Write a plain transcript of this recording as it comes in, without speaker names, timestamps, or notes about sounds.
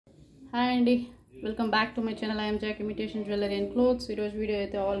Hi Andy, welcome back to my channel. I am Jack Imitation Jewellery and Clothes. This video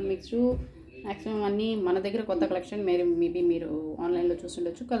is all mixed. Maximum అన్ని మన దగ్గర కొత్త collection maybe మీరు ఆన్లైన్లో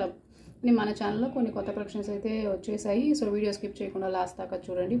చూస్తుండొచ్చు కదా. మన ఛానల్లో కొన్ని కొత్త కలెక్షన్స్ అయితే వచ్చేసాయి. సో వీడియో స్కిప్ చేయకుండా లాస్ట్ దాకా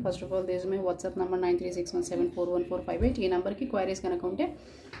చూడండి. First of all this my WhatsApp number 9361741458. ఈ నెంబర్కి క్వైరీస్ కనుక ఉంటే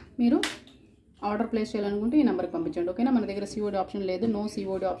మీరు ఆర్డర్ ప్లేస్ చేయాలనుకుంటే ఈ నెంబర్కి పంపించండి. ఓకేనా. మన దగ్గర COD ஆப்ஷன் లేదు, no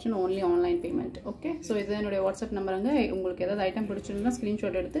COD option, only online payment. Okay. So இது என்னுடைய வாட்ஸ்அப் நம்பருங்க. உங்களுக்கு ஏதாவது ஐட்டம் பிடிச்சிருந்தா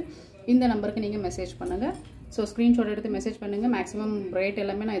ஸ்க்ரீன்ஷாட் எடுத்து இந்த நம்பருக்கு நீங்கள் மெசேஜ் பண்ணுங்கள். ஸோ ஸ்க்ரீன்ஷாட் எடுத்து மெசேஜ் பண்ணுங்கள். மேக்ஸிமம் ரேட்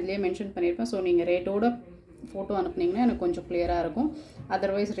எல்லாமே நான் இதிலேயே மென்ஷன் பண்ணியிருப்பேன். ஸோ நீங்கள் ரேட்டோட ஃபோட்டோ அனுப்புனீங்கன்னா எனக்கு கொஞ்சம் கிளியராக இருக்கும்.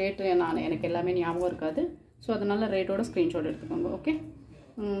 அதர்வைஸ் ரேட் எனக்கு எல்லாமே ஞாபகம் இருக்காது. ஸோ அதனால் ரேட்டோட ஸ்க்ரீன்ஷாட் எடுத்துக்கோங்க. ஓకే.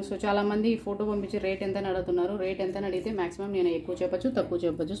 సో చాలామంది ఫోటో పంపించి రేట్ ఎంత అడుగుతున్నారు. రేట్ ఎంత అడిగితే మ్యాక్సిమం నేను ఎక్కువ చెప్పచ్చు, తక్కువ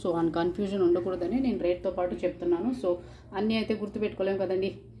చెప్పచ్చు. సో ఆ కన్ఫ్యూజన్ ఉండకూడదని నేను రేట్తో పాటు చెప్తున్నాను. సో అన్నీ అయితే గుర్తుపెట్టుకోలేము కదండి.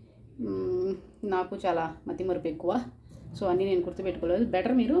 నాకు చాలా మతిమరుపు ఎక్కువ. సో అన్నీ నేను గుర్తుపెట్టుకోలేదు.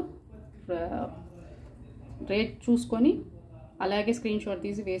 బెటర్ మీరు రేట్ చూసుకొని అలాగే స్క్రీన్షాట్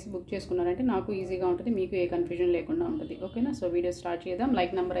తీసి వేసి బుక్ చేసుకున్నారంటే నాకు ఈజీగా ఉంటుంది, మీకు ఏ కన్ఫ్యూజన్ లేకుండా ఉంటుంది. ఓకేనా. సో వీడియో స్టార్ట్ చేద్దాం.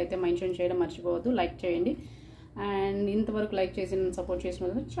 లైక్ నెంబర్ అయితే మెన్షన్ చేయడం మర్చిపోవద్దు. లైక్ చేయండి. అండ్ ఇంతవరకు లైక్ చేసి సపోర్ట్ చేసిన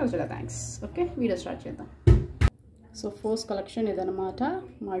చాలా చాలా థ్యాంక్స్. ఓకే, వీడియో స్టార్ట్ చేద్దాం. సో ఫస్ట్ కలెక్షన్ ఇదనమాట,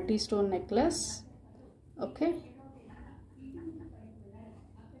 multi stone necklace. Okay,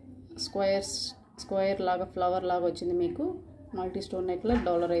 square లాగా ఫ్లవర్ లాగా వచ్చింది మీకు. మల్టీ స్టోన్ నెక్లెస్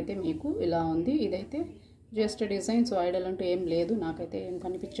డాలర్ అయితే మీకు ఇలా ఉంది. ఇదైతే జస్ట్ డిజైన్. సో ఐడల్ అంటూ ఏం లేదు, నాకైతే ఏం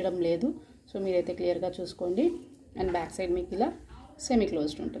కనిపించడం లేదు. సో మీరైతే క్లియర్గా చూసుకోండి. అండ్ బ్యాక్ సైడ్ మీకు ఇలా సెమీ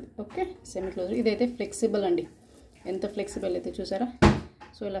క్లోజ్డ్ ఉంటుంది. Okay, semi closed. ఇదైతే ఫ్లెక్సిబుల్ అండి, ఎంత ఫ్లెక్సిబుల్ అయితే చూసారా.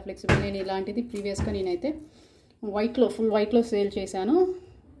 సో ఇలా ఫ్లెక్సిబుల్. నేను ఇలాంటిది ప్రీవియస్గా నేనైతే వైట్లో ఫుల్ వైట్లో సేల్ చేశాను.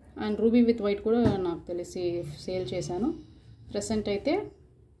 అండ్ రూబీ విత్ వైట్ కూడా నాకు తెలిసి సేల్ చేశాను. ప్రెసెంట్ అయితే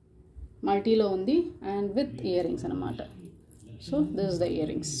మల్టీలో ఉంది అండ్ విత్ ఇయర్ రింగ్స్ అనమాట. So this is the ear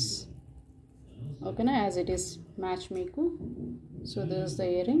rings. ఓకేనా, యాజ్ ఇట్ ఈస్ మ్యాచ్ మీకు. So this is the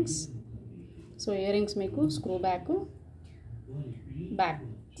ear rings. So ear rings మీకు screw back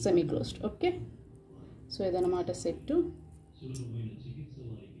semi closed. Okay. So ఇదన్నమాట set.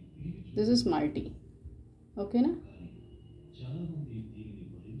 This is multi. ఓకేనా.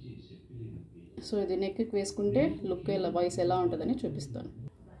 So ఇది నెక్కి వేసుకుంటే look wise ఎలా ఉంటుందని చూపిస్తాను.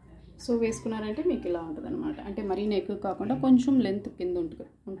 సో వేసుకున్నారంటే మీకు ఇలా ఉంటుంది అనమాట. అంటే మరీ నెక్ కాకుండా కొంచెం లెంత్ కింద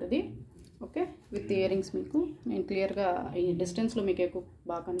ఉంటుంది. ఓకే, విత్ ఇయర్ రింగ్స్ మీకు. నేను క్లియర్గా ఈ డిస్టెన్స్లో మీకు ఎక్కువ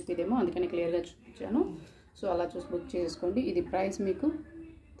బాగా కనిపిదేమో అందుకని క్లియర్గా చూపించాను. సో అలా చూసి బుక్ చేసుకోండి. ఇది ప్రైస్ మీకు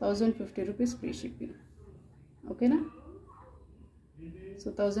 1050 రూపీస్ ఫ్రీ షిప్పింగ్. ఓకేనా. సో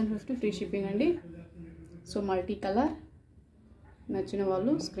 1050 ఫ్రీ షిప్పింగ్ అండి. సో మల్టీ కలర్ నచ్చిన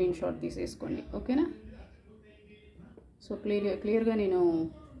వాళ్ళు స్క్రీన్ షాట్ తీసేసుకోండి. ఓకేనా. సో క్లియర్గా నేను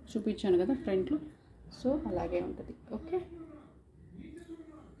చూపించాను కదా ఫ్రంట్లో. సో అలాగే ఉంటుంది. Okay.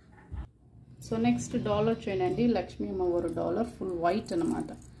 So next dollar chain అండి, లక్ష్మీ అమ్మవారు డాలర్. ఫుల్ వైట్ అనమాట,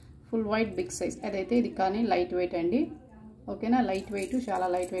 ఫుల్ వైట్ బిగ్ సైజ్. అదైతే ఇది కానీ లైట్ వెయిట్ అండి. ఓకేనా, లైట్ వెయిట్, చాలా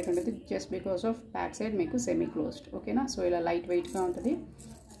లైట్ వెయిట్ ఉంటుంది. Just because of back side మీకు సెమీ క్లోజ్డ్. ఓకేనా. సో ఇలా లైట్ వెయిట్గా ఉంటుంది.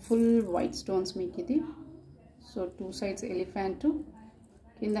 ఫుల్ వైట్ స్టోన్స్ మీకు ఇది. సో 2 సైడ్స్ ఎలిఫెంట్,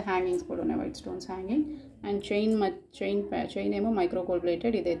 కింద హ్యాంగింగ్స్ కూడా ఉన్నాయి, white stones hanging. And chain ఏమో మైక్రో గోల్డ్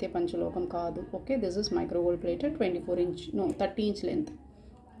ప్లేటెడ్. ఇదైతే పంచలోహం కాదు. Okay, this is micro gold plated. 30 inch length.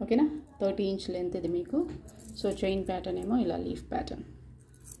 ఓకేనా, 30 ఇంచ్ లెంత్ ఇది మీకు. సో చైన్ ప్యాటర్న్ ఏమో ఇలా లీఫ్ ప్యాటర్న్.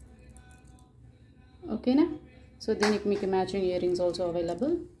 ఓకేనా. సో దీనికి మీకు matching ear rings also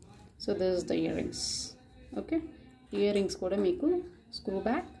available. So this is the ear rings. Okay, ear rings కూడా మీకు screw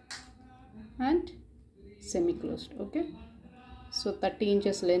back and semi closed. Okay. So 30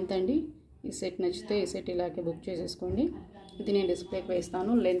 inches length అండి. ఈ సెట్ నచ్చితే ఈ సెట్ ఇలాగే బుక్ చేసేసుకోండి. ఇది నేను డిస్ప్లేకి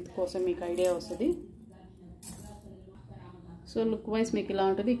వేస్తాను, లెంత్ కోసం మీకు ఐడియా వస్తుంది. సో లుక్ వైజ్ మీకు ఇలా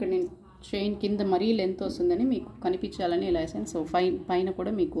ఉంటుంది. ఇక్కడ నేను చైన్ కింద మరీ లెంత్ వస్తుందని మీకు కనిపించాలని ఇలా వేసాను. సో పైన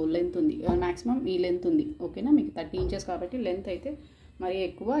కూడా మీకు లెంత్ ఉంది, మ్యాక్సిమం ఈ లెంత్ ఉంది. ఓకేనా, మీకు 30 ఇంచెస్ కాబట్టి లెంత్ అయితే మరీ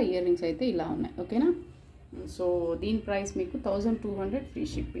ఎక్కువ. ఇయర్ రింగ్స్ అయితే ఇలా ఉన్నాయి. ఓకేనా. సో దీని ప్రైస్ మీకు 1200 free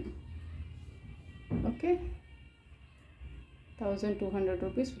shipping. Okay, 1200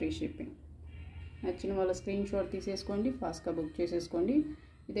 rupees free shipping. నచ్చిన వాళ్ళ స్క్రీన్ షాట్ తీసేసుకోండి, ఫాస్ట్గా బుక్ చేసేసుకోండి.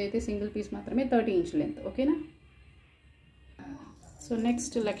 ఇదైతే సింగిల్ పీస్ మాత్రమే, 30 ఇంచ్ లెంత్. ఓకేనా. సో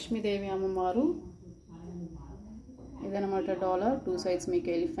నెక్స్ట్ లక్ష్మీదేవి అమ్మవారు ఇదనమాట డాలర్. 2 సైడ్స్ మీకు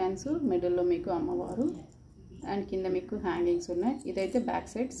ఎలిఫెంట్స్, మిడిల్లో మీకు అమ్మవారు అండ్ కింద మీకు హ్యాంగింగ్స్ ఉన్నాయి. ఇదైతే బ్యాక్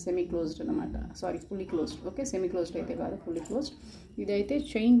సైడ్ సెమీ క్లోజ్డ్ అనమాట, sorry fully closed. Okay, semi closed అయితే కాదు, ఫుల్లీ క్లోజ్డ్. ఇదైతే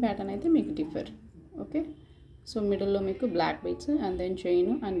చైన్ ప్యాటర్న్ అయితే మీకు డిఫర్. ఓకే. సో మిడిల్లో మీకు black beads and then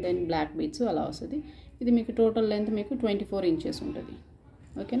chain and then black beads అలా వస్తుంది. ఇది మీకు టోటల్ లెంత్ మీకు 24 ఇంచెస్ ఉంటుంది.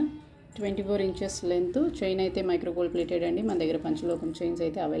 ఓకేనా. 24 ఇంచెస్ లెంత్. చైన్ అయితే మైక్రో గోల్డ్ ప్లేటెడ్ అండి. మన దగ్గర పంచలోహం చైన్స్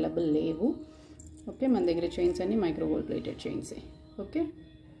అయితే అవైలబుల్ లేవు. ఓకే, మన దగ్గర చైన్స్ అన్ని micro gold plated చైన్సే. Okay,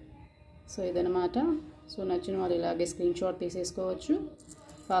 so ఇదన్నమాట. సో నచ్చిన వాళ్ళు ఇలాగే స్క్రీన్ షాట్ తీసేసుకోవచ్చు,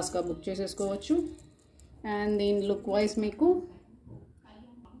 ఫాస్ట్గా బుక్ చేసేసుకోవచ్చు. అండ్ దీని లుక్ వైజ్ మీకు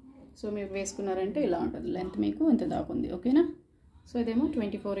సో మీరు వేసుకున్నారంటే ఇలా ఉంటుంది. లెంత్ మీకు ఇంత దాకుంది. ఓకేనా, సో ఇదేమో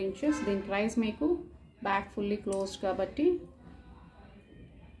 24 ఇంచెస్. దీని ప్రైస్ మీకు బ్యాక్ ఫుల్లీ క్లోజ్డ్ కాబట్టి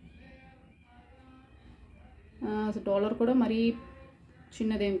డాలర్ కూడా మరీ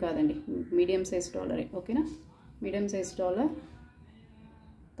చిన్నదేం కాదండి, మీడియం సైజ్ డాలరే. ఓకేనా, medium size dollar.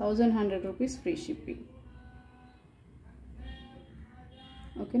 1100 rupees free shipping.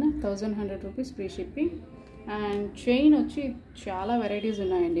 ఓకేనా, 1100 rupees free shipping. And chain వచ్చి చాలా వెరైటీస్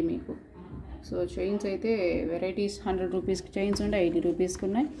ఉన్నాయండి మీకు. సో చైన్స్ అయితే వెరైటీస్ 100 రూపీస్కి చైన్స్ ఉన్నాయి, 80 రూపీస్కి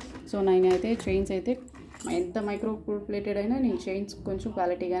ఉన్నాయి. సో నేనైతే చైన్స్ అయితే ఎంత మైక్రో ప్లేటెడ్ అయినా నేను చైన్స్ కొంచెం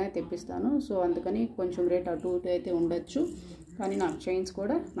క్వాలిటీగానే తెప్పిస్తాను. సో అందుకని కొంచెం రేట్ అటు ఇటు అయితే ఉండొచ్చు, కానీ నాకు చైన్స్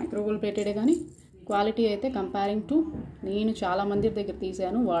కూడా మైక్రో గోల్డ్ ప్లేటెడే, కానీ క్వాలిటీ అయితే కంపేరింగ్ టు నేను చాలామంది దగ్గర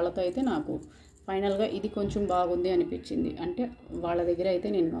తీసాను, వాళ్ళతో అయితే నాకు ఫైనల్గా ఇది కొంచెం బాగుంది అనిపించింది. అంటే వాళ్ళ దగ్గర అయితే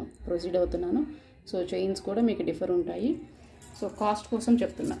నేను ప్రొసీడ్ అవుతున్నాను. సో చైన్స్ కూడా మీకు డిఫర్ ఉంటాయి. సో కాస్ట్ కోసం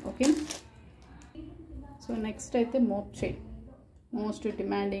చెప్తున్నా. ఓకే, సో నెక్స్ట్ అయితే mop chain. Most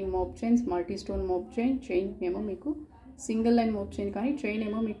demanding mop chains, multi stone mop chain. Chain ఏమో మీకు సింగిల్ లైన్ మోప్ చైన్, కానీ చైన్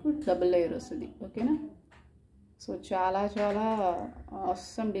ఏమో మీకు డబుల్ లేయర్ వస్తుంది. ఓకేనా, సో చాలా చాలా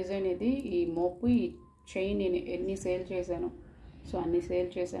ఆసమ్ డిజైన్ ఇది. ఈ మోపు, ఈ చైన్ నేను ఎన్ని సేల్ చేశాను, సో అన్ని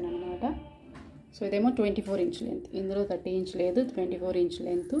సేల్ చేశాను అనమాట. సో ఇదేమో 24 ఇంచ్ లెంత్, ఇందులో 30 ఇంచ్ లేదు, 24 ఇంచ్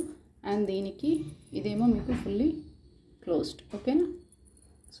లెంత్. అండ్ దీనికి ఇదేమో మీకు ఫుల్లీ క్లోజ్డ్. ఓకేనా,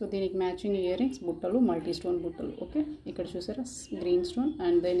 సో దీనికి మ్యాచింగ్ ఇయర్ రింగ్స్, బుట్టలు, మల్టీ స్టోన్ బుట్టలు. ఓకే, ఇక్కడ చూసారా గ్రీన్ స్టోన్,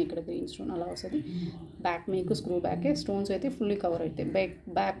 అండ్ దెన్ ఇక్కడ గ్రీన్ స్టోన్ అలా వస్తుంది. బ్యాక్ మీకు స్క్రూ బ్యాకే, స్టోన్స్ అయితే ఫుల్లీ కవర్ అవుతాయి.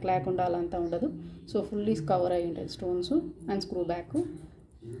 బ్యాక్ లేకుండా అలా అంతా ఉండదు. సో ఫుల్లీ కవర్ అయి ఉంటుంది stones and screw back.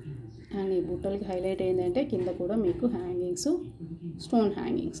 And ఈ బుట్టలకి హైలైట్ ఏంటంటే కింద కూడా మీకు hangings, stone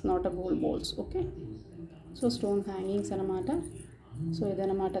hangings, not a gold బోల్స్. Okay, so stone hangings అనమాట. సో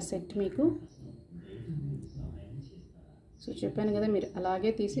ఇదన్నమాట సెట్ మీకు. సో చెప్పాను కదా, మీరు అలాగే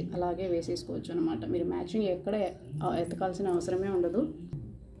తీసి అలాగే వేసేసుకోవచ్చు అనమాట. మీరు మ్యాచింగ్ ఎక్కడ ఎతకాల్సిన అవసరమే ఉండదు.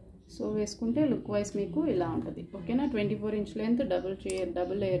 సో వేసుకుంటే లుక్ వైజ్ మీకు ఇలా ఉంటుంది. ఓకేనా, 24 inch length,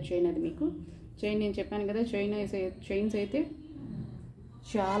 double layer chain. అది మీకు చైన్ నేను చెప్పాను కదా, చైన్స్ అయితే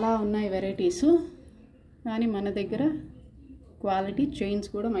చాలా ఉన్నాయి వెరైటీసు, కానీ మన దగ్గర క్వాలిటీ చైన్స్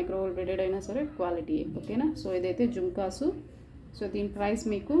కూడా మైక్రో గోల్డ్ ప్లేటెడ్ అయినా సరే క్వాలిటీ. ఓకేనా, సో ఇదైతే జుంకాసు. సో దీని ప్రైస్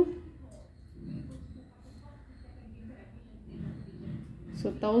మీకు సో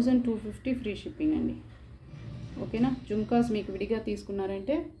 1250 ఫ్రీ షిప్పింగ్ అండి. ఓకేనా, జుంకాస్ మీకు విడిగా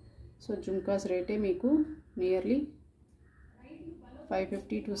తీసుకున్నారంటే సో జుంకాస్ రేటే మీకు నియర్లీ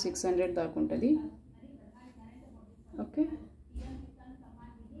 550 to 600 దాకా ఉంటుంది. Okay,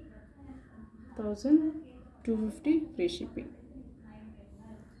 1250 free shipping.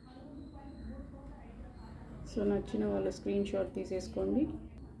 సో నచ్చిన వాళ్ళు స్క్రీన్ షాట్ తీసేసుకోండి.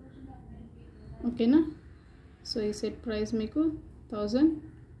 ఓకేనా, సో ఈ సెట్ ప్రైస్ మీకు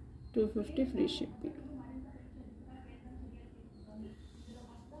 1250 ఫ్రీ షిప్పింగ్.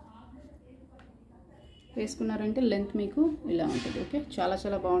 వేసుకున్నారంటే లెంత్ మీకు ఇలా ఉంటుంది. ఓకే, చాలా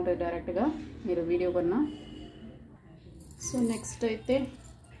చాలా బాగుంటుంది డైరెక్ట్గా మీరు వీడియో కన్నా. సో నెక్స్ట్ అయితే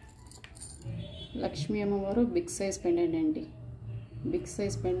లక్ష్మీ అమ్మవారు బిగ్ సైజ్ పెండెంట్ అండి. బిగ్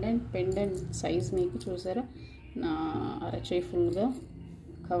సైజ్ పెండెంట్ సైజ్ మీకు చూసారా, నా అరచేయి ఫుల్గా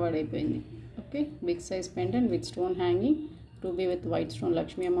కవర్డ్ అయిపోయింది. Okay, big size pendant with stone hanging, ruby with white stone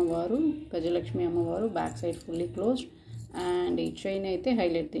Lakshmi అమ్మవారు, గజలక్ష్మి అమ్మవారు, back side fully closed. And ఈ చైన్ అయితే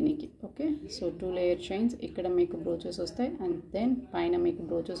హైలైట్ దీనికి. Okay, so 2 layer chains. ఇక్కడ మీకు బ్రోచెస్ వస్తాయి, అండ్ దెన్ పైన మీకు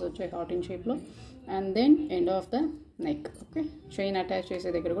బ్రోచెస్ వచ్చాయి హార్ట్ ఇన్ షేప్లో, and then end of the neck. Okay, chain attach చేసే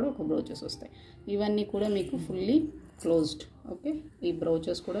దగ్గర కూడా ఒక బ్రోచెస్ వస్తాయి. ఇవన్నీ కూడా మీకు ఫుల్లీ క్లోజ్డ్. ఓకే, ఈ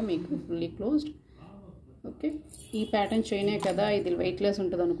బ్రోచెస్ కూడా మీకు ఫుల్లీ క్లోజ్డ్. ఓకే, ఈ ప్యాటర్న్ చైనే కదా, ఇది వెయిట్లెస్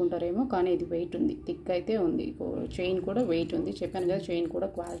ఉంటుంది అనుకుంటారేమో, కానీ ఇది వెయిట్ ఉంది, థిక్ అయితే ఉంది. చైన్ కూడా వెయిట్ ఉంది. చెప్పాను కదా, చైన్ కూడా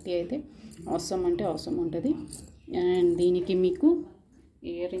క్వాలిటీ అయితే అవసరం అంటే అవసరం ఉంటుంది. అండ్ దీనికి మీకు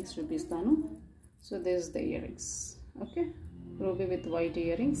ఇయర్ రింగ్స్ చూపిస్తాను. So this the ear rings. Okay, ruby with white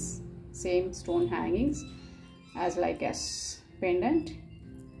ear rings, same stone hangings as like as pendant.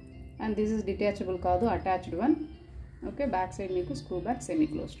 And this is detachable కాదు, attached one. Okay, back side మీకు స్క్రూ బ్యాక్ సెమీ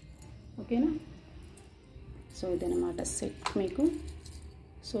క్లోజ్డ్. ఓకేనా, so ఇదన్నమాట set మీకు.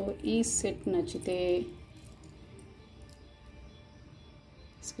 So ఈ set నచ్చితే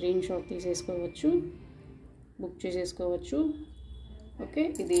screen shot తీసేసుకోవచ్చు, book చేసేసుకోవచ్చు. Okay,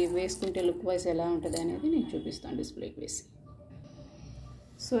 ఇది వేసుకుంటే లుక్ వైజ్ ఎలా ఉంటుంది అనేది నేను చూపిస్తాను డిస్ప్లేకి వేసి.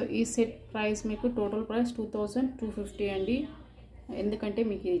 సో ఈ సెట్ ప్రైస్ మీకు టోటల్ ప్రైస్ 2250 అండి. ఎందుకంటే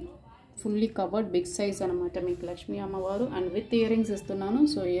మీకు ఫుల్లీ కవర్డ్ బిగ్ సైజ్ అనమాట మీకు లక్ష్మీ అమ్మవారు అండ్ విత్ ఇయర్ రింగ్స్ ఇస్తున్నాను.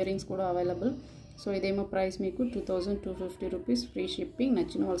 సో ఇయర్ రింగ్స్ కూడా అవైలబుల్. సో ఇదేమో ప్రైస్ మీకు 2250 రూపీస్, ఫ్రీ షిప్పింగ్.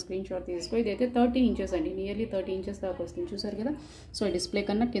 నచ్చిన వాళ్ళు స్క్రీన్ షాట్ తీసుకో. ఇదైతే 30 ఇంచెస్ అండి, నియర్లీ 30 ఇంచెస్ దాకా వస్తుంది, చూసారు కదా. సో డిస్ప్లే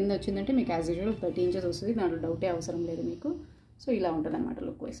కన్నా కింద వచ్చిందంటే మీకు యాజ్ యూజువల్ 30 ఇంచెస్ వస్తుంది, దాంట్లో డౌటే అవసరం లేదు మీకు. సో ఇలా ఉంటుంది అనమాట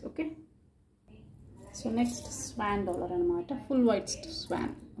look wise. Okay, so next Schwann dollar అనమాట, full white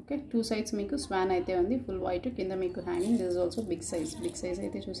Schwann. Okay, 2 sides మీకు స్వాన్ అయితే ఉంది, ఫుల్ వైట్. కింద మీకు hanging, this is also big size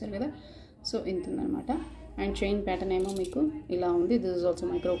అయితే చూసారు కదా. సో ఇంత ఉందన్నమాట. అండ్ చైన్ ప్యాటర్న్ ఏమో మీకు ఇలా ఉంది, this is also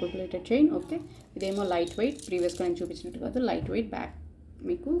micro plated chain. Okay, ఇదేమో లైట్ వెయిట్, ప్రీవియస్గా నేను చూపించినట్టు కాదు, లైట్ వెయిట్ బ్యాక్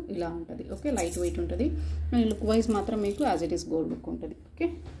మీకు ఇలా ఉంటుంది. ఓకే, లైట్ వెయిట్ ఉంటుంది. అండ్ లుక్ వైజ్ మాత్రం మీకు as it is gold look ఉంటుంది. ఓకే,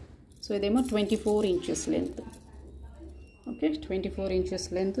 సో ఇదేమో 24 inches length. Okay, 24 inches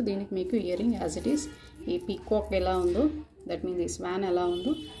length. దీనికి మీకు ear ring as it is ఈ పీకాక్ ఎలా ఉందో, దట్ మీన్స్ ఈ స్వాన్ ఎలా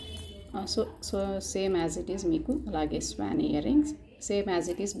ఉందో, so same as it is మీకు అలాగే Schwann ear rings, same as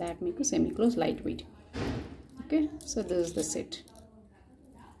it is back మీకు semi close light weight. Okay, so this is the set.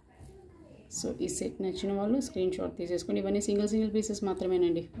 So ఈ సెట్ నచ్చిన వాళ్ళు స్క్రీన్ షాట్ తీసేసుకోండి. ఇవన్నీ సింగిల్ పీసెస్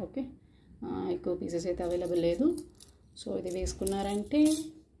మాత్రమేనండి. ఓకే, ఎక్కువ పీసెస్ అయితే అవైలబుల్ లేదు. సో ఇది వేసుకున్నారంటే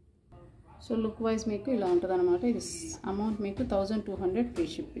సో లుక్ వైజ్ మీకు ఇలా ఉంటుంది అనమాట. ఇది అమౌంట్ మీకు 1200 free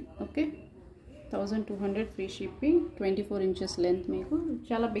shipping. Okay, 1200 free shipping. 24 inches length మీకు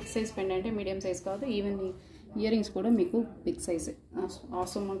చాలా big size pendant, medium size కాదు. ఈవెన్ ఇయర్ రింగ్స్ కూడా మీకు బిగ్ సైజ్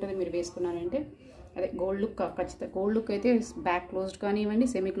అవసరం ఉంటుంది మీరు వేసుకున్నారంటే. అదే గోల్డ్ లుక్ ఖచ్చితంగా, గోల్డ్ లుక్ అయితే బ్యాక్ క్లోజ్డ్ కానివ్వండి,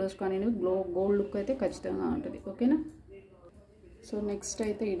 సెమీ క్లోజ్డ్ కానివ్వండి, గోల్డ్ లుక్ అయితే ఖచ్చితంగా ఉంటుంది. ఓకేనా. సో నెక్స్ట్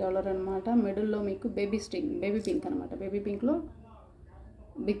అయితే ఈ డాలర్ అనమాట. మిడిల్లో మీకు బేబీ పింక్ అనమాట. Baby పింక్లో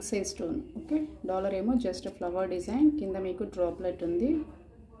big size stone. Okay, dollar ఏమో జస్ట్ ఫ్లవర్ డిజైన్, కింద మీకు డ్రాప్లెట్ ఉంది.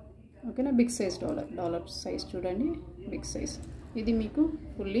 ఓకేనా, బిగ్ సైజ్ డాలర్ సైజ్ చూడండి, బిగ్ సైజ్. ఇది మీకు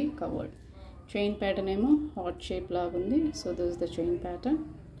ఫుల్లీ కవర్డ్. చైన్ ప్యాటర్న్ ఏమో హార్ట్ షేప్ లాగా ఉంది. So this the chain pattern.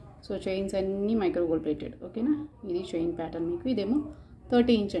 So chains అన్నీ మైక్రో గోల్డ్ ప్లేటెడ్. ఓకేనా, ఇది చైన్ ప్యాటర్న్ మీకు. ఇదేమో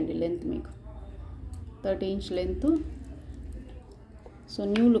 30 ఇంచ్ అండి లెంత్ మీకు, 30 inch length. So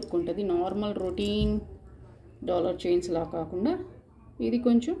new look ఉంటుంది, నార్మల్ రొటీన్ డాలర్ చైన్స్ లా కాకుండా ఇది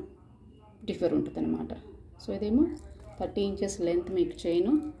కొంచెం డిఫర్ ఉంటుంది అనమాట. సో ఇదేమో 30 ఇంచెస్ లెంత్ మీకు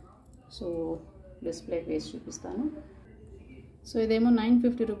చైను. సో డిస్ప్లే వేసి చూపిస్తాను. సో ఇదేమో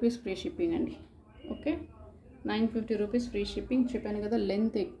 950 రూపీస్ ఫ్రీ షిప్పింగ్ అండి. Okay, 950 rupees free shipping. చెప్పాను కదా,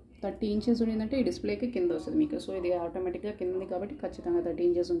 లెంత్ 30 ఇంచెస్ ఉండిందంటే ఈ డిస్ప్లేకి కింద వస్తుంది మీకు. సో ఇది ఆటోమేటిక్గా కింద ఉంది కాబట్టి ఖచ్చితంగా 30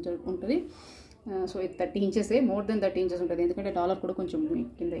 ఇంచెస్ ఉంటుంది. సో ఇది 30 ఇంచెసే, మోర్ దెన్ 30 ఇంచెస్ ఉంటుంది, ఎందుకంటే డాలర్ కూడా కొంచెం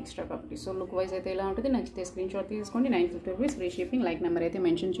కింద ఎక్స్ట్రా కాబట్టి. సో లుక్ వైజ్ అయితే ఇలా ఉంటుంది. నచ్చితే స్క్రీన్ షాట్ తీసుకోండి. 950 rupees free shipping. Like number అయితే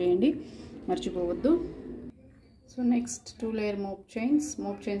మెన్షన్ చేయండి, మర్చిపోవద్దు. So next 2 layer mop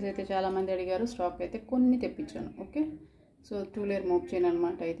chains అయితే చాలామంది అడిగారు, స్టాక్ అయితే కొన్ని తెప్పించాను. Okay, so 2 layer mop chain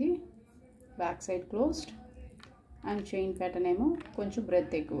అనమాట. ఇది back side closed and chain pattern ఏమో కొంచెం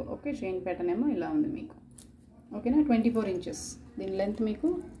బ్రెత్ ఎక్కువ. ఓకే, చైన్ ప్యాటర్న్ ఏమో ఇలా ఉంది మీకు. ఓకేనా, 24 ఇంచెస్ దీని లెంత్ మీకు,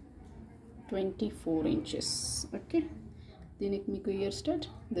 24 ఇంచెస్. ఓకే, దీనికి మీకు year stud,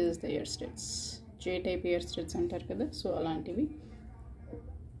 this is the year studs, J type year studs అంటారు కదా, సో అలాంటివి.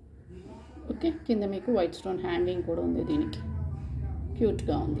 ఓకే, కింద మీకు వైట్ స్టోన్ హ్యాంగింగ్ కూడా ఉంది, దీనికి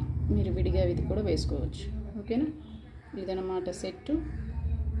క్యూట్గా ఉంది, మీరు విడిగా ఇది కూడా వేసుకోవచ్చు. ఓకేనా, ఇదన్నమాట సెట్.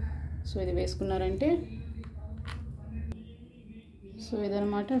 సో ఇది వేసుకున్నారంటే సో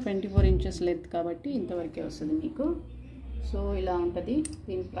ఇదనమాట 24 ఇంచెస్ లెంత్ కాబట్టి ఇంతవరకే వస్తుంది మీకు. సో ఇలా ఉంటుంది.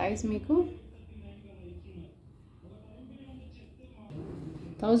 దీని ప్రైస్ మీకు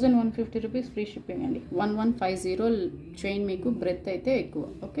 1150 రూపీస్ ఫ్రీ షిప్పింగ్ అండి. 1150 చైన్ మీకు బ్రెత్ అయితే ఎక్కువ.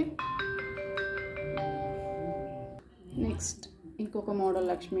 ఓకే, నెక్స్ట్ ఇంకొక మోడల్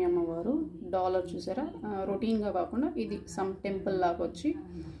లక్ష్మీ అమ్మవారు డాలర్ చూసారా, రొటీన్గా కాకుండా ఇది సమ్ టెంపుల్ లాగా వచ్చి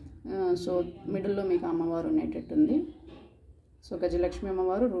సో మిడిల్లో మీకు అమ్మవారు ఉండేటట్టుంది. సో గజలక్ష్మి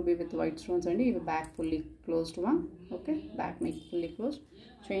అమ్మవారు రూబీ విత్ వైట్ స్టోన్స్ అండి. ఇవి back fully closed one. Okay, back మీకు ఫుల్లీ క్లోజ్డ్.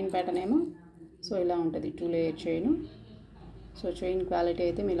 చైన్ ప్యాటర్న్ ఏమో సో ఇలా ఉంటుంది, 2 layer chain. So chain quality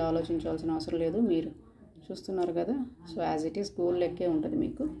అయితే మీరు ఆలోచించాల్సిన అవసరం లేదు, మీరు చూస్తున్నారు కదా. So as it is gold లెక్కే ఉంటుంది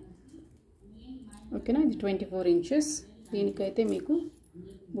మీకు. ఓకేనా, ఇది 24 ఇంచెస్. దీనికైతే మీకు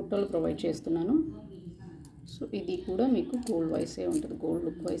బుట్టలు ప్రొవైడ్ చేస్తున్నాను. సో ఇది కూడా మీకు గోల్డ్ వైసే ఉంటుంది, గోల్డ్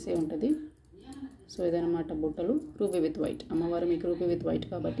లుక్ వైసే ఉంటుంది. సో ఇదనమాట బుట్టలు, రూబీ విత్ వైట్. అమ్మవారు మీకు రూబీ విత్ వైట్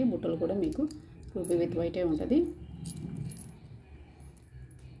కాబట్టి బుట్టలు కూడా మీకు రూబీ విత్ వైటే ఉంటుంది.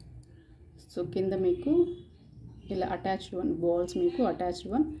 సో కింద మీకు ఇలా అటాచ్డ్ వన్ బాల్స్, మీకు attached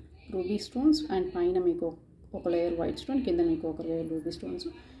one ruby stones and పైన మీకు ఒక లేయర్ వైట్ స్టోన్, కింద మీకు ఒక లేయర్ రూబీ స్టోన్స్.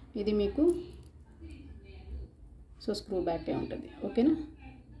 ఇది మీకు సో స్క్రూ బ్యాకే ఉంటుంది. ఓకేనా,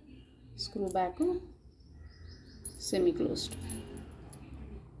 screw back semi closed.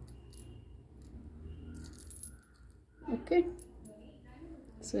 Okay.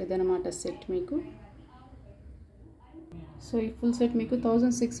 So ఇదన్నమాట సెట్ మీకు. సో ఈ ఫుల్ సెట్ మీకు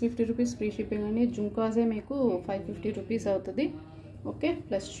 1650 రూపీస్ ఫ్రీ షిప్పింగ్ అండి. జుంకాసే మీకు 550 రూపీస్ అవుతుంది. Okay,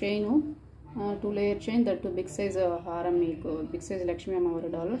 plus chain 2 layer chain, that big size హారం మీకు, బిగ్ సైజ్ లక్ష్మీ అమ్మవారి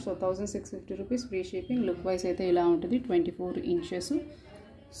dollar. So 1650 rupees free shipping. Look wise అయితే ఇలా ఉంటుంది, 24 ఇంచెస్.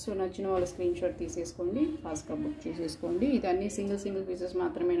 సో నచ్చిన వాళ్ళు స్క్రీన్ షాట్ తీసేసుకోండి, ఫాస్ట్గా బుక్ చేసేసుకోండి. ఇది అన్ని సింగిల్ పీసెస్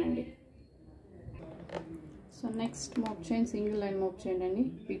మాత్రమేనండి. So next mop chain, single line mop chain అండి.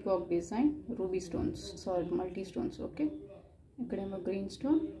 Peacock design, ruby stones, sorry multi stones. Okay, ఇక్కడేమో గ్రీన్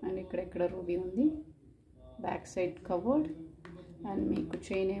స్టోన్ అండ్ ఇక్కడ రూబీ ఉంది. బ్యాక్ సైడ్ కవర్డ్ అండ్ మీకు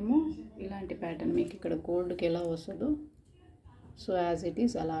చైన్ ఏమో ఇలాంటి ప్యాటర్న్, మీకు ఇక్కడ గోల్డ్కి ఎలా వస్తుందో సో యాజ్ ఇట్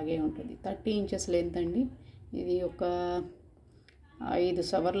ఈస్ అలాగే ఉంటుంది. 30 ఇంచెస్ లెంత్ అండి. ఇది ఒక 5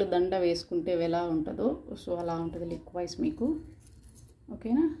 సవర్లు దండ వేసుకుంటే ఎలా ఉంటుందో సో అలా ఉంటుంది లుక్ వైజ్ మీకు.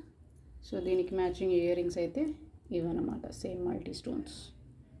 ఓకేనా. సో దీనికి మ్యాచింగ్ ఇయర్ రింగ్స్ అయితే ఇవన్నమాట, same multi stones.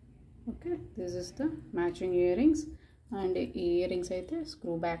 Okay, this is the matching ear rings. And ఈ ఇయర్ రింగ్స్ అయితే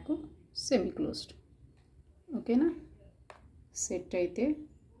స్క్రూ బ్యాక్, సెమీ క్లోజ్డ్. ఓకేనా. సెట్ అయితే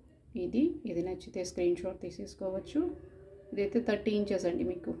ఇది నచ్చితే స్క్రీన్ షాట్ తీసేసుకోవచ్చు. ఇదైతే 30 ఇంచెస్ అండి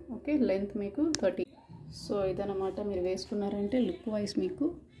మీకు. ఓకే, లెంత్ మీకు 30. సో ఇదన్నమాట, మీరు వేసుకున్నారంటే లుక్ వైజ్ మీకు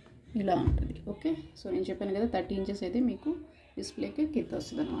ఇలా ఉంటుంది. ఓకే, సో నేను చెప్పాను కదా 30 ఇంచెస్ అయితే మీకు డిస్ప్లేకి కింద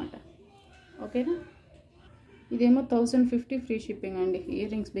వస్తుంది అనమాట. ఓకేనా. ఇదేమో 1050 ఫ్రీ షిప్పింగ్ అండి.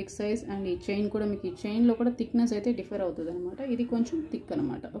 Ear rings big size and ఈ చైన్ కూడా మీకు, ఈ చైన్లో కూడా థిక్నెస్ అయితే డిఫర్ అవుతుంది అనమాట. ఇది కొంచెం థిక్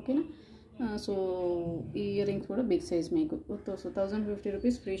అనమాట. ఓకేనా. సో ఈ ఇయర్ రింగ్స్ కూడా బిగ్ సైజ్ మీకు. So 1050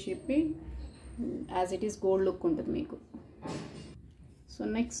 rupees free shipping, as it is gold look ఉంటుంది మీకు. సో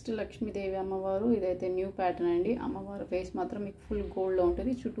నెక్స్ట్ లక్ష్మీదేవి అమ్మవారు. ఇదైతే న్యూ ప్యాటర్న్ అండి. అమ్మవారు ఫేస్ మాత్రం మీకు ఫుల్ గోల్డ్లో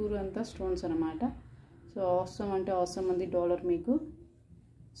ఉంటుంది, చుట్టూరు అంతా స్టోన్స్ అనమాట. సో అవసరం అంటే అవసరం ఉంది డాలర్ మీకు.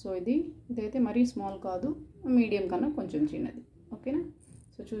 సో ఇదైతే మరీ స్మాల్ కాదు, మీడియం కన్నా కొంచెం చిన్నది. ఓకేనా.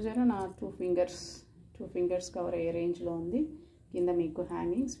 సో చూసారా, నా 2 ఫింగర్స్ కవర్ అయ్యే రేంజ్లో ఉంది. కింద మీకు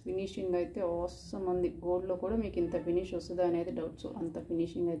హ్యాంగింగ్స్, ఫినిషింగ్ అయితే అవసరం ఉంది. గోల్డ్లో కూడా మీకు ఇంత ఫినిష్ వస్తుందా అనేది డౌట్స్, అంత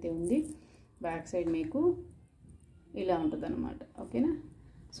ఫినిషింగ్ అయితే ఉంది. బ్యాక్ సైడ్ మీకు ఇలా ఉంటుంది అనమాట. ఓకేనా.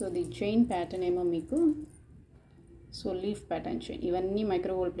 సో ది చైన్ ప్యాటర్న్ ఏమో మీకు సో లీఫ్ ప్యాటర్న్ చైన్, ఇవన్నీ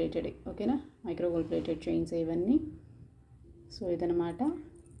మైక్రో గోల్డ్ ప్లేటెడ్. ఓకేనా, మైక్రో గోల్డ్ ప్లేటెడ్ చైన్స్ ఇవన్నీ. సో ఇదనమాట.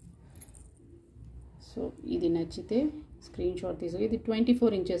 సో ఇది నచ్చితే స్క్రీన్ షాట్ తీసుకు. ఇది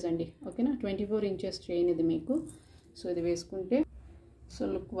 24 ఇంచెస్ అండి. ఓకేనా, 24 ఇంచెస్ చైన్ ఇది మీకు. సో ఇది వేసుకుంటే సో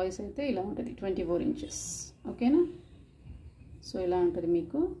లుక్ వైజ్ అయితే ఇలా ఉంటుంది, 24 ఇంచెస్. ఓకేనా. సో ఇలా ఉంటుంది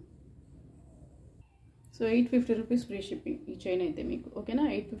మీకు. సో 850 రూపీస్ ఫ్రీ షిప్పింగ్ ఈ చైన్ అయితే మీకు. ఓకేనా,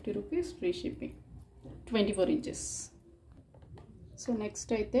 850 rupees free shipping, 24 inches. So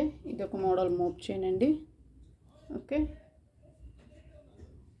next అయితే ఇది ఒక మోడల్ మోప్ చైన్ అండి. ఓకే,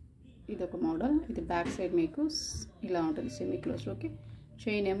 ఇది ఒక మోడల్. ఇది బ్యాక్ సైడ్ మీకు ఇలా ఉంటుంది, సెమీ క్లోజ్. ఓకే,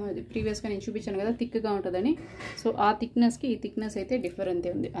 చైన్ ఏమో ఇది ప్రీవియస్గా నేను చూపించాను కదా థిక్గా ఉంటుందని. సో ఆ థిక్నెస్కి ఈ థిక్నెస్ అయితే డిఫరెంట్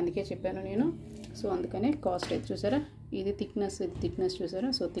ఉంది, అందుకే చెప్పాను నేను. సో అందుకనే కాస్ట్ అయితే చూసారా, ఇది థిక్నెస్ చూసారా.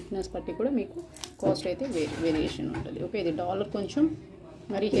 సో థిక్నెస్ బట్టి కూడా మీకు కాస్ట్ అయితే వేరియేషన్ ఉంటుంది. ఓకే, ఇది డాలర్ కొంచెం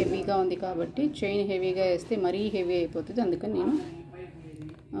మరీ హెవీగా ఉంది కాబట్టి, చైన్ హెవీగా వేస్తే మరీ హెవీ అయిపోతుంది. అందుకని నేను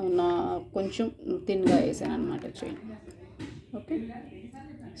కొంచెం థిన్గా వేసాను అనమాట చైన్. ఓకే,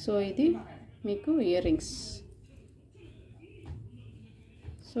 సో ఇది మీకు ఇయర్ రింగ్స్.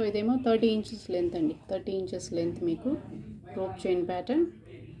 సో ఇదేమో 30 ఇంచెస్ లెంత్ అండి. 30 ఇంచెస్ లెంత్ మీకు rope chain pattern.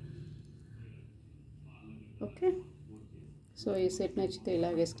 Okay, so ఈ సెట్ నచ్చితే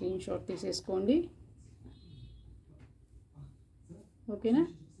ఇలాగే స్క్రీన్ షాట్ తీసేసుకోండి. ఓకేనా.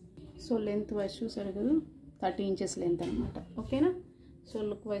 సో లెంత్ వైజ్ చూసారు కదా, 30 ఇంచెస్ లెంత్ అనమాట. ఓకేనా. సో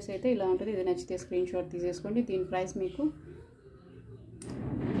లుక్ వైజ్ అయితే ఇలా ఉంటుంది. ఇది నచ్చితే స్క్రీన్ షాట్ తీసేసుకోండి. దీని ప్రైస్ మీకు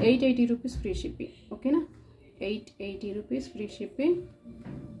 880 రూపీస్ ఫ్రీ షిప్పింగ్. ఓకేనా, 880 రూపీస్ ఫ్రీ షిప్పింగ్.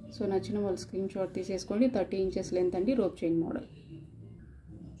 సో నచ్చిన వాళ్ళు స్క్రీన్ షాట్ తీసేసుకోండి. 30 ఇంచెస్ లెంత్ అండి, రోప్ చైన్ మోడల్.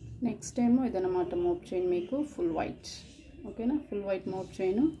 నెక్స్ట్ ఏమో ఇదన్నమాట మోప్ చైన్ మీకు ఫుల్ వైట్. ఓకేనా, full white mop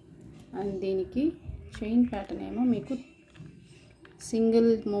chain. And దీనికి చైన్ ప్యాటర్న్ ఏమో మీకు సింగిల్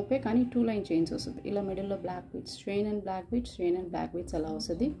మోపే కానీ 2 లైన్ చైన్స్ వస్తుంది. ఇలా మిడిల్లో black beads, chain and black beads, chain and black beads అలా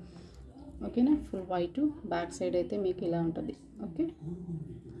వస్తుంది. ఓకేనా, ఫుల్ వైట్. బ్యాక్ సైడ్ అయితే మీకు ఇలా ఉంటుంది. ఓకే,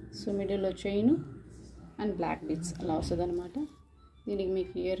 సో మిడిల్లో చైన్ అండ్ బ్లాక్ బీట్స్ అలా వస్తుంది అనమాట. దీనికి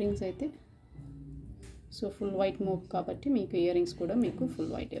మీకు ఇయర్ రింగ్స్ అయితే సో ఫుల్ వైట్ మోప్ కాబట్టి మీకు ఇయర్ రింగ్స్ కూడా మీకు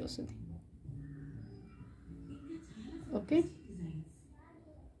ఫుల్ వైటే వస్తుంది. ఓకే,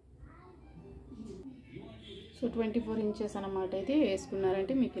 సో 24 ఇంచెస్ అన్నమాట. అయితే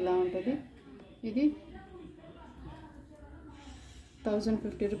వేసుకున్నారంటే మీకు ఇలా ఉంటుంది. ఇది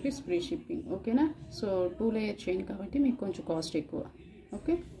 1050 రూపీస్ ఫ్రీ షిప్పింగ్. ఓకేనా. సో 2 లేయర్ చైన్ కాబట్టి మీకు కొంచెం కాస్ట్ ఎక్కువ.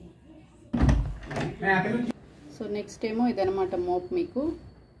 ఓకే, సో సో నెక్స్ట్ ఏమో ఇదనమాట మోప్ మీకు,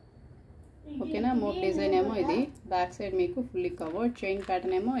 ఓకేనా. మోప్ డిజైన్ ఏమో ఇది, బ్యాక్ సైడ్ మీకు ఫుల్లీ కవర్డ్. చైన్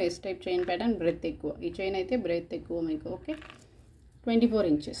ప్యాటర్న్ ఏమో yes type chain pattern, breath ఎక్కువ. ఈ చైన్ అయితే బ్రెత్ ఎక్కువ మీకు, ఓకే. 24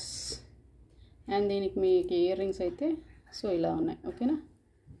 ఇంచెస్. అండ్ దీనికి మీకు ఇయర్ రింగ్స్ అయితే సో ఇలా ఉన్నాయి, ఓకేనా.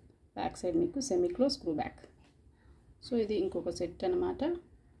 బ్యాక్ సైడ్ మీకు semi close screw back. So ఇది ఇంకొక సెట్ అనమాట.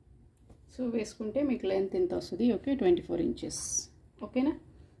 సో వేసుకుంటే మీకు లెంత్ ఇంత వస్తుంది, ఓకే. 24 ఇంచెస్, ఓకేనా.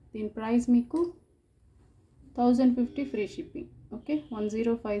 దీని ప్రైస్ మీకు 1050 free shipping, okay.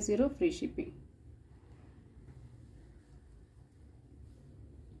 1050 free shipping.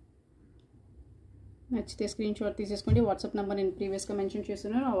 నచ్చితే స్క్రీన్ షాట్ తీసేసుకోండి. వాట్సాప్ నెంబర్ నేను ప్రీవియస్గా మెన్షన్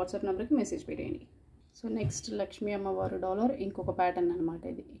చేస్తున్నాను, ఆ వాట్సాప్ నెంబర్కి మెసేజ్ పెట్టేయండి. సో నెక్స్ట్ లక్ష్మీ అమ్మవారు డాలర్, ఇంకొక ప్యాటర్న్ అనమాట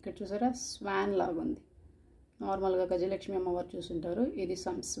ఇది. ఇక్కడ చూసారా స్వాన్ లాగా ఉంది. నార్మల్గా గజలక్ష్మి అమ్మవారు చూస్తుంటారు, ఇది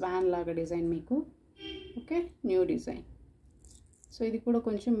సమ్ స్వాన్ లాగా డిజైన్ మీకు, ఓకే. New design. సో ఇది కూడా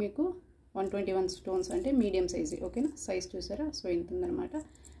కొంచెం మీకు 121 స్టోన్స్ అంటే మీడియం సైజు, ఓకేనా. సైజ్ చూసారా, సో ఇంత ఉందన్నమాట.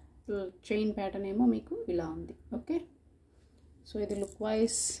 చైన్ ప్యాటర్న్ ఏమో మీకు ఇలా ఉంది, ఓకే. సో ఇది లుక్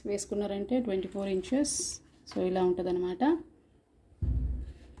వైజ్ వేసుకున్నారంటే 24 ఇంచెస్, సో ఇలా ఉంటుంది అనమాట,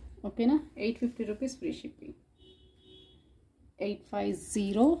 ఓకేనా. 850 rupees free shipping,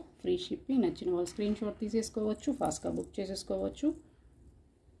 850 free shipping. నచ్చిన వాళ్ళు స్క్రీన్ షాట్ తీసేసుకోవచ్చు, ఫాస్ట్గా బుక్ చేసేసుకోవచ్చు,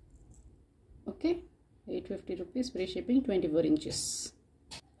 okay. 850 rupees free shipping, 24 inches.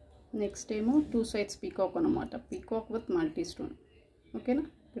 Next ఏమో 2 సైడ్స్ పీకాక్ అనమాట, పీకాక్ విత్ మల్టీ స్టోన్, ఓకేనా.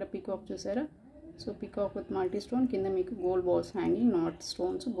 ఇక్కడ పీకాక్ చూసారా, so peacock with multi stone, కింద మీకు gold balls hanging, not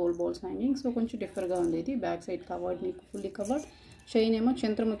stones, gold balls hanging. So కొంచెం డిఫరెంట్గా ఉంది ఇది. బ్యాక్ సైడ్ కవర్డ్ మీకు ఫుల్లీ కవర్డ్. చైన్ ఏమో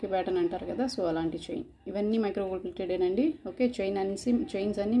చంద్రముఖి ప్యాటర్న్ అంటారు కదా, సో అలాంటి చైన్. ఇవన్నీ మైక్రోగోల్డ్ ప్లేటెడేనండి, ఓకే.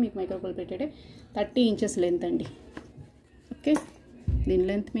 చైన్స్ అన్నీ మీకు మైక్రోగోల్డ్ ప్లేటెడే. 30 ఇంచెస్ లెంత్ అండి, ఓకే. దీని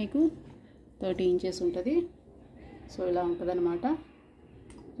లెంత్ మీకు 30 ఇంచెస్ ఉంటుంది. సో ఇలా ఉంటుంది అనమాట.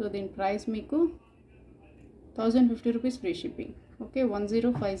 సో దీని ప్రైస్ మీకు 1050 rupees free shipping, okay.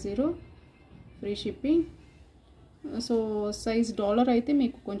 1050 free shipping. So size dollar అయితే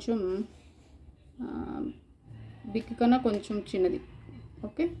మీకు కొంచెం బిగ్ కన్నా కొంచెం చిన్నది,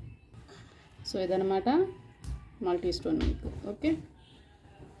 ఓకే. సో ఇదనమాట మల్టీ స్టోన్ మీకు, okay.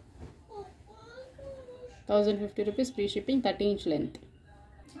 1050 rupees free shipping, 30 inch length.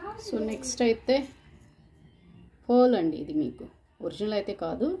 So next అయితే పర్ల్ అండి, ఇది మీకు ఒరిజినల్ అయితే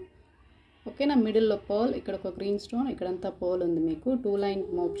కాదు, ఓకేనా. మిడిల్లో పర్ల్, ఇక్కడ ఒక గ్రీన్ స్టోన్, ఇక్కడంతా పర్ల్ ఉంది మీకు. 2 లైన్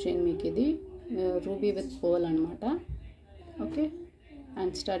మోప్ చైన్ మీకు ఇది, రూబీ విత్ పర్ల్ అనమాట, ఓకే.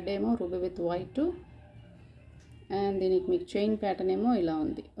 అండ్ స్టడ్ ఏమో రూబీ విత్ వైట్. అండ్ దీనికి మీకు చైన్ ప్యాటర్న్ ఏమో ఇలా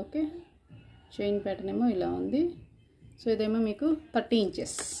ఉంది, ఓకే. చైన్ ప్యాటర్న్ ఏమో ఇలా ఉంది. సో ఇదేమో మీకు 30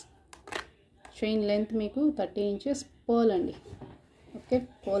 ఇంచెస్ చైన్ లెంత్, మీకు 30 ఇంచెస్ పర్ల్ అండి, ఓకే.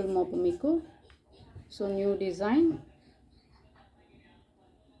 పర్ల్ మోప్ మీకు. So new design,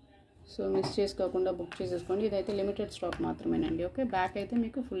 so miss చేసుకోకుండా బుక్ చేసేసుకోండి. ఇదైతే లిమిటెడ్ స్టాక్ మాత్రమేనండి, ఓకే. బ్యాక్ అయితే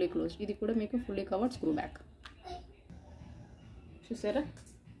మీకు ఫుల్లీ క్లోజ్, ఇది కూడా మీకు ఫుల్లీ కవర్డ్ స్క్రూ బ్యాక్. చూసారా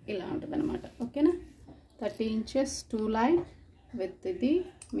ఇలా ఉంటుంది అనమాట, ఓకేనా. 30 ఇంచెస్ 2 లైన్ విత్ ఇది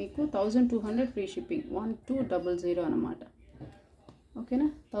మీకు 1200 ఫ్రీ షిప్పింగ్, 1200 అనమాట, ఓకేనా.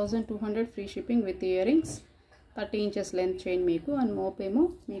 1200 free shipping with ear rings, 30 inches length chain మీకు. అండ్ మోప్ ఏమో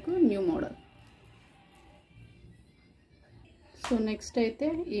మీకు న్యూ మోడల్. సో నెక్స్ట్ అయితే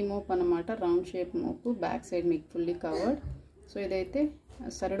ఈ మోప్ అనమాట, రౌండ్ షేప్ మోపు, బ్యాక్ సైడ్ మీకు ఫుల్లీ కవర్డ్. సో ఇదైతే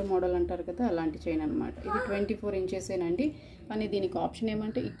సరడు మోడల్ అంటారు కదా, అలాంటి చైన్ అనమాట. ఇది 24 ఇంచెసేనండి. కానీ దీనికి ఆప్షన్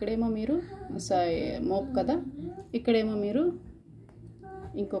ఏమంటే ఇక్కడేమో మీరు మోప్ కదా, ఇక్కడేమో మీరు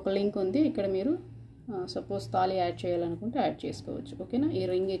ఇంకొక లింక్ ఉంది, ఇక్కడ మీరు సపోజ్ తాళి యాడ్ చేయాలనుకుంటే యాడ్ చేసుకోవచ్చు, ఓకేనా. ఈ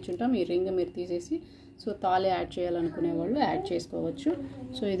రింగ్ ఇచ్చుంటాం, ఈ రింగ్ మీరు తీసేసి సో తాళి యాడ్ చేయాలనుకునే వాళ్ళు యాడ్ చేసుకోవచ్చు.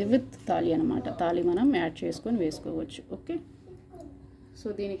 సో ఇది విత్ తాళి అనమాట, తాళి మనం యాడ్ చేసుకొని వేసుకోవచ్చు, ఓకే. సో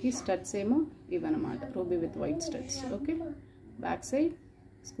దీనికి స్టడ్స్ ఏమో ఇవన్నమాట, ruby with white studs, okay. Back side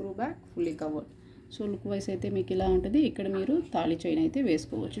screw back fully covered. So look wise అయితే మీకు ఇలా ఉంటుంది. ఇక్కడ మీరు తాళి చైన్ అయితే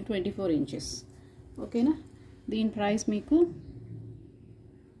వేసుకోవచ్చు, 24 ఇంచెస్, ఓకేనా. దీని ప్రైస్ మీకు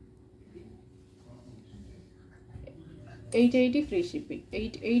 880 ఫ్రీ షిప్పింగ్,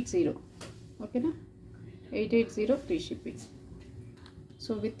 880, ఓకేనా. 880 free shipping.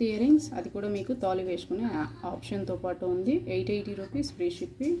 So with ear rings, అది కూడా మీకు తాళి వేసుకునే ఆప్షన్తో పాటు ఉంది. 880 రూపీస్ ఫ్రీ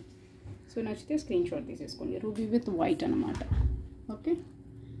షిప్పింగ్. సో నచ్చితే స్క్రీన్ షాట్ తీసేసుకోండి. రూబీ విత్ వైట్ అనమాట, okay.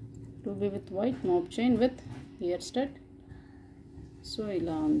 Ruby with white mop chain with ear stud. So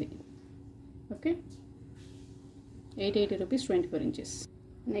ఇలా ఉంది, okay. 880 rupees, 24 inches.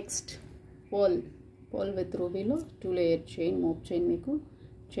 Next pole with రూబీలో 2 layer chain, mop chain మీకు.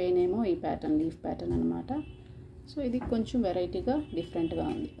 చైన్ ఏమో ఈ ప్యాటర్న్, లీఫ్ ప్యాటర్న్ అనమాట. So ఇది కొంచెం వెరైటీగా డిఫరెంట్గా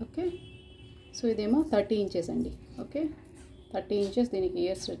ఉంది, ఓకే. సో ఇదేమో 30 ఇంచెస్ అండి, ఓకే. 30 ఇంచెస్. దీనికి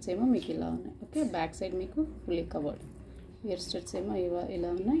ఇయర్ స్టడ్స్ ఏమో మీకు ఇలా ఉన్నాయి. ఓకే, బ్యాక్ సైడ్ మీకు ఫుల్లీ కవర్డ్. ఇయర్ స్టడ్స్ ఏమో ఇలా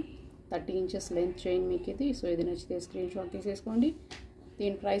ఉన్నాయి. 30 ఇంచెస్ లెంత్ చైన్ మీకు ఇది. సో ఇది నచ్చితే స్క్రీన్ షాట్ తీసేసుకోండి.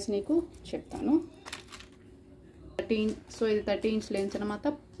 దీని ప్రైస్ నీకు చెప్తాను. సో ఇది 30 ఇంచ్ లెంత్ అనమాట.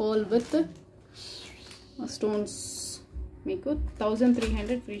 పర్ల్ విత్ స్టోన్స్ మీకు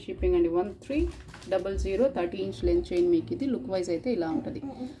 1300 ఫ్రీ షిప్పింగ్ అండి. 1300 30 ఇంచ్ లెంత్ చైన్ మీకు ఇది. లుక్ వైజ్ అయితే ఇలా ఉంటుంది.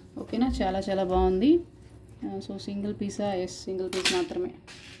 ఓకేనా, చాలా చాలా బాగుంది. So single Pisa? Yes, single piece మాత్రమే.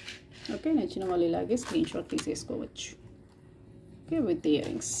 ఓకే, నచ్చిన వాళ్ళు ఇలాగే స్క్రీన్ షాట్ తీసేసుకోవచ్చు. Okay, with ear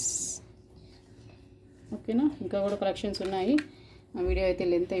rings. ఓకేనా, ఇంకా కూడా కలెక్షన్స్ ఉన్నాయి. ఆ వీడియో అయితే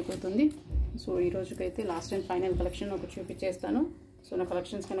లెంత్ అయిపోతుంది. సో ఈ రోజుకైతే లాస్ట్ అండ్ ఫైనల్ కలెక్షన్ ఒకటి చూపించేస్తాను. సో నా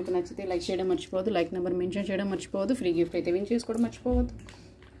కలెక్షన్స్ కనుక నచ్చితే లైక్ చేయడం మర్చిపోవద్దు, లైక్ నెంబర్ మెన్షన్ చేయడం మర్చిపోవద్దు, ఫ్రీ గిఫ్ట్ అయితే విన్ చేసుకోవడం మర్చిపోవద్దు,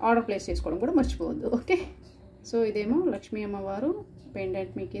 ఆర్డర్ ప్లేస్ చేసుకోవడం కూడా మర్చిపోవద్దు. ఓకే, సో ఇదేమో లక్ష్మీ అమ్మవారు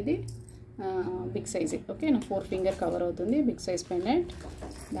పెండెంట్ మీకు ఇది బిగ్ సైజ్. ఓకే నా 4 ఫింగర్ కవర్ అవుతుంది. Big size pendant.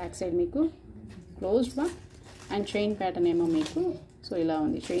 Back side మీకు క్లోజ్డ్ బా అండ్ చైన్ ప్యాటర్న్ ఏమో మీకు సో ఇలా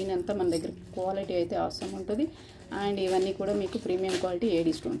ఉంది. చైన్ అంతా మన దగ్గర క్వాలిటీ అయితే అవసరం ఉంటుంది. అండ్ ఇవన్నీ కూడా మీకు premium quality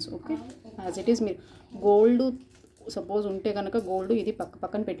AD stones. Okay, as it is. మీరు గోల్డ్ సపోజ్ ఉంటే కనుక గోల్డ్ ఇది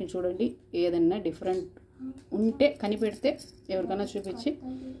పక్కన పెట్టి చూడండి. ఏదన్నా డిఫరెంట్ ఉంటే కనిపెడితే ఎవరికైనా చూపించి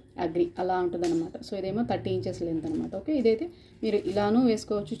అగ్రి అలా ఉంటుంది అనమాట. సో ఇదేమో 30 ఇంచెస్ లెంత్ అనమాట. ఓకే, ఇదైతే మీరు ఇలానూ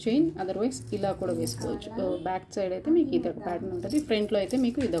వేసుకోవచ్చు చైన్, అదర్వైజ్ ఇలా కూడా వేసుకోవచ్చు. బ్యాక్ సైడ్ అయితే మీకు ఇదొక ప్యాటర్న్ ఉంటుంది, ఫ్రంట్లో అయితే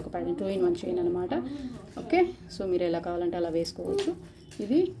మీకు ఇదొక ప్యాటర్న్ 2-in-1 చైన్ అనమాట. ఓకే, సో మీరు ఎలా కావాలంటే అలా వేసుకోవచ్చు.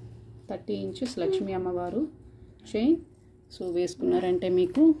 ఇది 30 ఇంచెస్ లక్ష్మీ అమ్మవారు చైన్. సో వేసుకున్నారంటే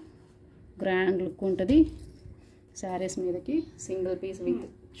మీకు గ్రాండ్ లుక్ ఉంటుంది. శారీస్ మీదకి సింగిల్ పీస్ విత్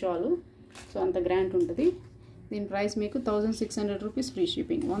చాలు. సో అంత గ్రాండ్ ఉంటుంది. దీని ప్రైస్ మీకు 1600 rupees free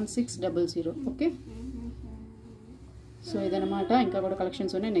shipping. 1600. Okay, so ఇదనమాట. ఇంకా కూడా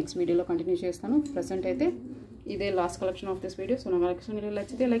కలెక్షన్స్ ఉన్నాయి, నెక్స్ట్ వీడియోలో కంటిన్యూ చేస్తాను. ప్రజెంట్ అయితే ఇదే last collection of this video. So నా కలెక్షన్ వీడియో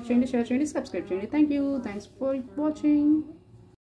నచ్చితే లైక్ చేయండి, షేర్ చేయండి, సబ్స్క్రైబ్ చేయండి. Thank you, thanks for watching.